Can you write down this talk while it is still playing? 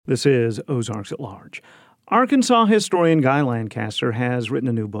This is Ozarks at Large. Arkansas historian Guy Lancaster has written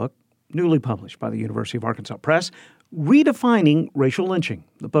a new book, newly published by the University of Arkansas Press, redefining racial lynching.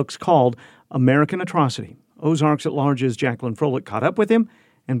 The book's called American Atrocity. Ozarks at Large's Jacqueline Froelich caught up with him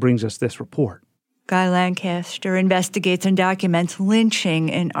and brings us this report. Guy Lancaster investigates and documents lynching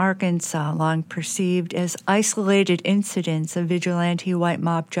in Arkansas, long perceived as isolated incidents of vigilante white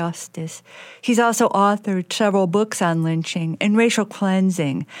mob justice. He's also authored several books on lynching and racial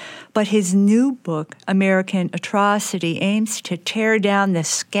cleansing. But his new book, American Atrocity, aims to tear down the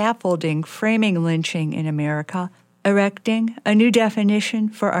scaffolding framing lynching in America, erecting a new definition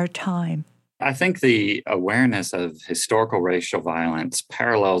for our time. I think the awareness of historical racial violence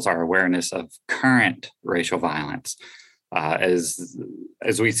parallels our awareness of current racial violence, as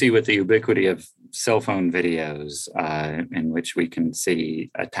we see with the ubiquity of cell phone videos in which we can see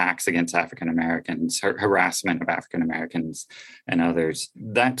attacks against African Americans, harassment of African Americans and others.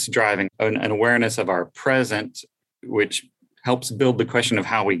 That's driving an awareness of our present, which helps build the question of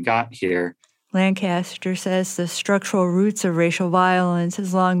how we got here. Lancaster says the structural roots of racial violence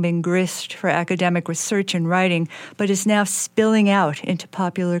has long been grist for academic research and writing, but is now spilling out into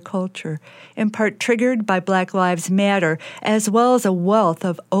popular culture, in part triggered by Black Lives Matter, as well as a wealth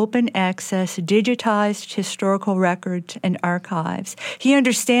of open-access, digitized historical records and archives. He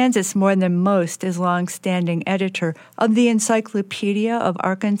understands this more than most as long-standing editor of the Encyclopedia of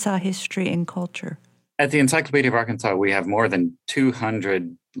Arkansas History and Culture. At the Encyclopedia of Arkansas, we have more than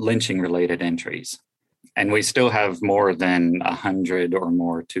 200 lynching-related entries, and we still have more than 100 or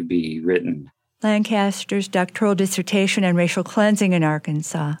more to be written. Lancaster's doctoral dissertation on racial cleansing in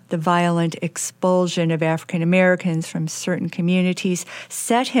Arkansas, the violent expulsion of African Americans from certain communities,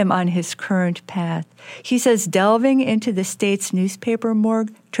 set him on his current path. He says delving into the state's newspaper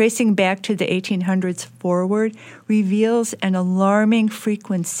morgue, tracing back to the 1800s forward, reveals an alarming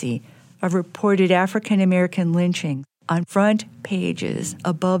frequency of reported African American lynching on front pages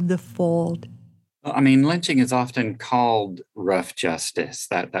above the fold. I mean, lynching is often called rough justice.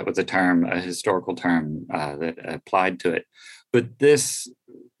 That was a historical term that applied to it. But this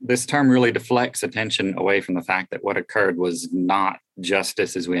term really deflects attention away from the fact that what occurred was not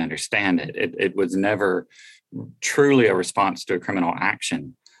justice as we understand it. It was never truly a response to a criminal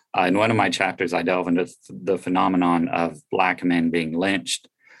action. In one of my chapters, I delve into the phenomenon of Black men being lynched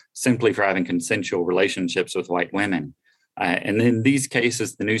simply for having consensual relationships with white women. And in these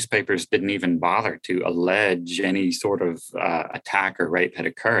cases, the newspapers didn't even bother to allege any sort of attack or rape had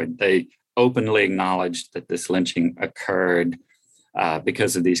occurred. They openly acknowledged that this lynching occurred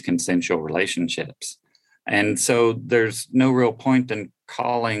because of these consensual relationships. And so there's no real point in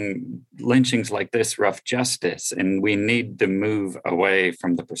calling lynchings like this rough justice. And we need to move away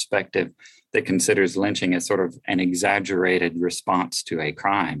from the perspective that considers lynching as sort of an exaggerated response to a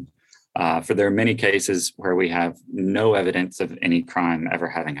crime. For there are many cases where we have no evidence of any crime ever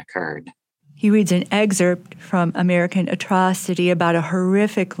having occurred. He reads an excerpt from American Atrocity about a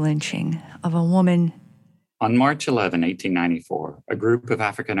horrific lynching of a woman. On March 11, 1894, a group of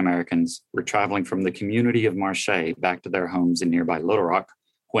African Americans were traveling from the community of Marche back to their homes in nearby Little Rock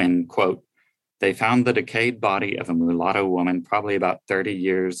when, quote, they found the decayed body of a mulatto woman, probably about 30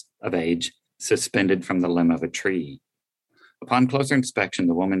 years of age, suspended from the limb of a tree. Upon closer inspection,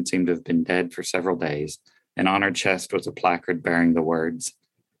 the woman seemed to have been dead for several days, and on her chest was a placard bearing the words,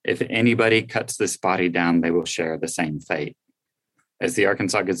 "If anybody cuts this body down, they will share the same fate." As the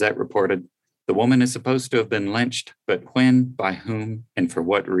Arkansas Gazette reported, the woman is supposed to have been lynched, but when, by whom, and for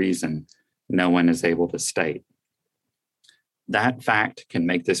what reason, no one is able to state. That fact can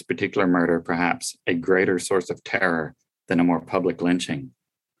make this particular murder perhaps a greater source of terror than a more public lynching.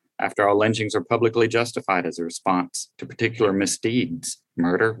 After all, lynchings are publicly justified as a response to particular misdeeds,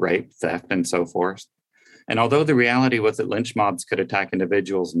 murder, rape, theft, and so forth. And although the reality was that lynch mobs could attack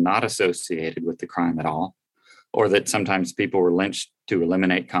individuals not associated with the crime at all, or that sometimes people were lynched to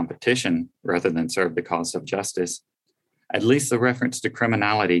eliminate competition rather than serve the cause of justice, at least the reference to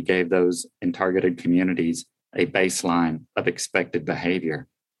criminality gave those in targeted communities a baseline of expected behavior.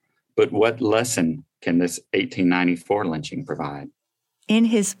 But what lesson can this 1894 lynching provide? In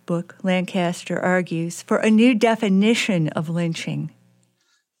his book, Lancaster argues for a new definition of lynching.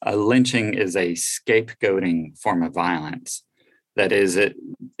 Lynching is a scapegoating form of violence. That is,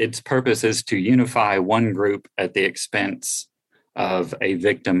 its purpose is to unify one group at the expense of a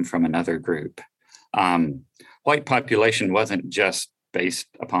victim from another group. White population wasn't just based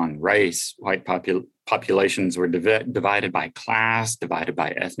upon race. White populations were divided by class, divided by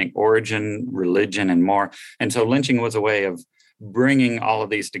ethnic origin, religion, and more. And so lynching was a way of bringing all of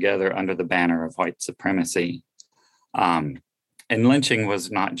these together under the banner of white supremacy. And lynching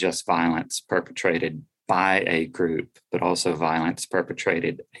was not just violence perpetrated by a group, but also violence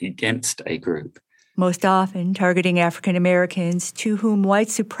perpetrated against a group. Most often targeting African Americans to whom white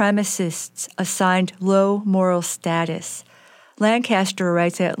supremacists assigned low moral status. Lancaster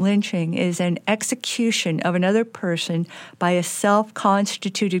writes that lynching is an execution of another person by a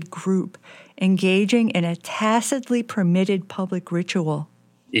self-constituted group engaging in a tacitly permitted public ritual.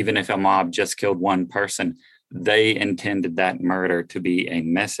 Even if a mob just killed one person, they intended that murder to be a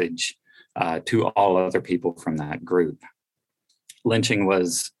message to all other people from that group. Lynching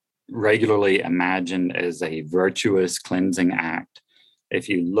was regularly imagined as a virtuous cleansing act. If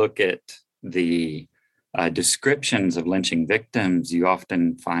you look at the descriptions of lynching victims, you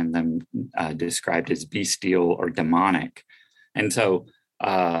often find them described as bestial or demonic. And so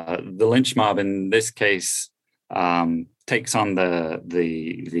the lynch mob in this case takes on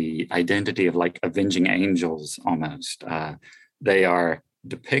the identity of like avenging angels almost. They are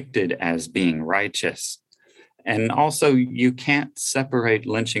depicted as being righteous. And also, you can't separate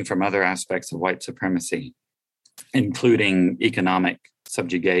lynching from other aspects of white supremacy, including economic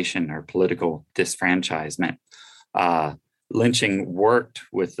subjugation or political disfranchisement. Lynching worked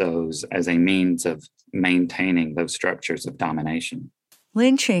with those as a means of maintaining those structures of domination.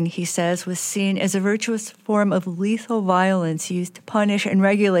 Lynching, he says, was seen as a virtuous form of lethal violence used to punish and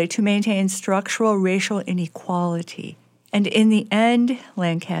regulate to maintain structural racial inequality. And in the end,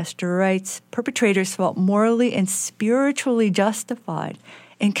 Lancaster writes, perpetrators felt morally and spiritually justified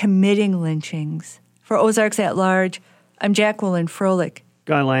in committing lynchings. For Ozarks at Large, I'm Jacqueline Froelich.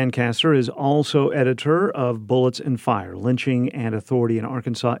 Guy Lancaster is also editor of Bullets and Fire, Lynching and Authority in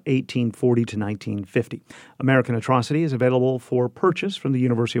Arkansas, 1840 to 1950. American Atrocity is available for purchase from the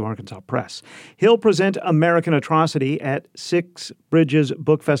University of Arkansas Press. He'll present American Atrocity at Six Bridges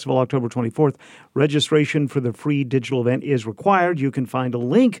Book Festival, October 24th. Registration for the free digital event is required. You can find a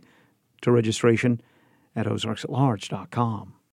link to registration at ozarksatlarge.com.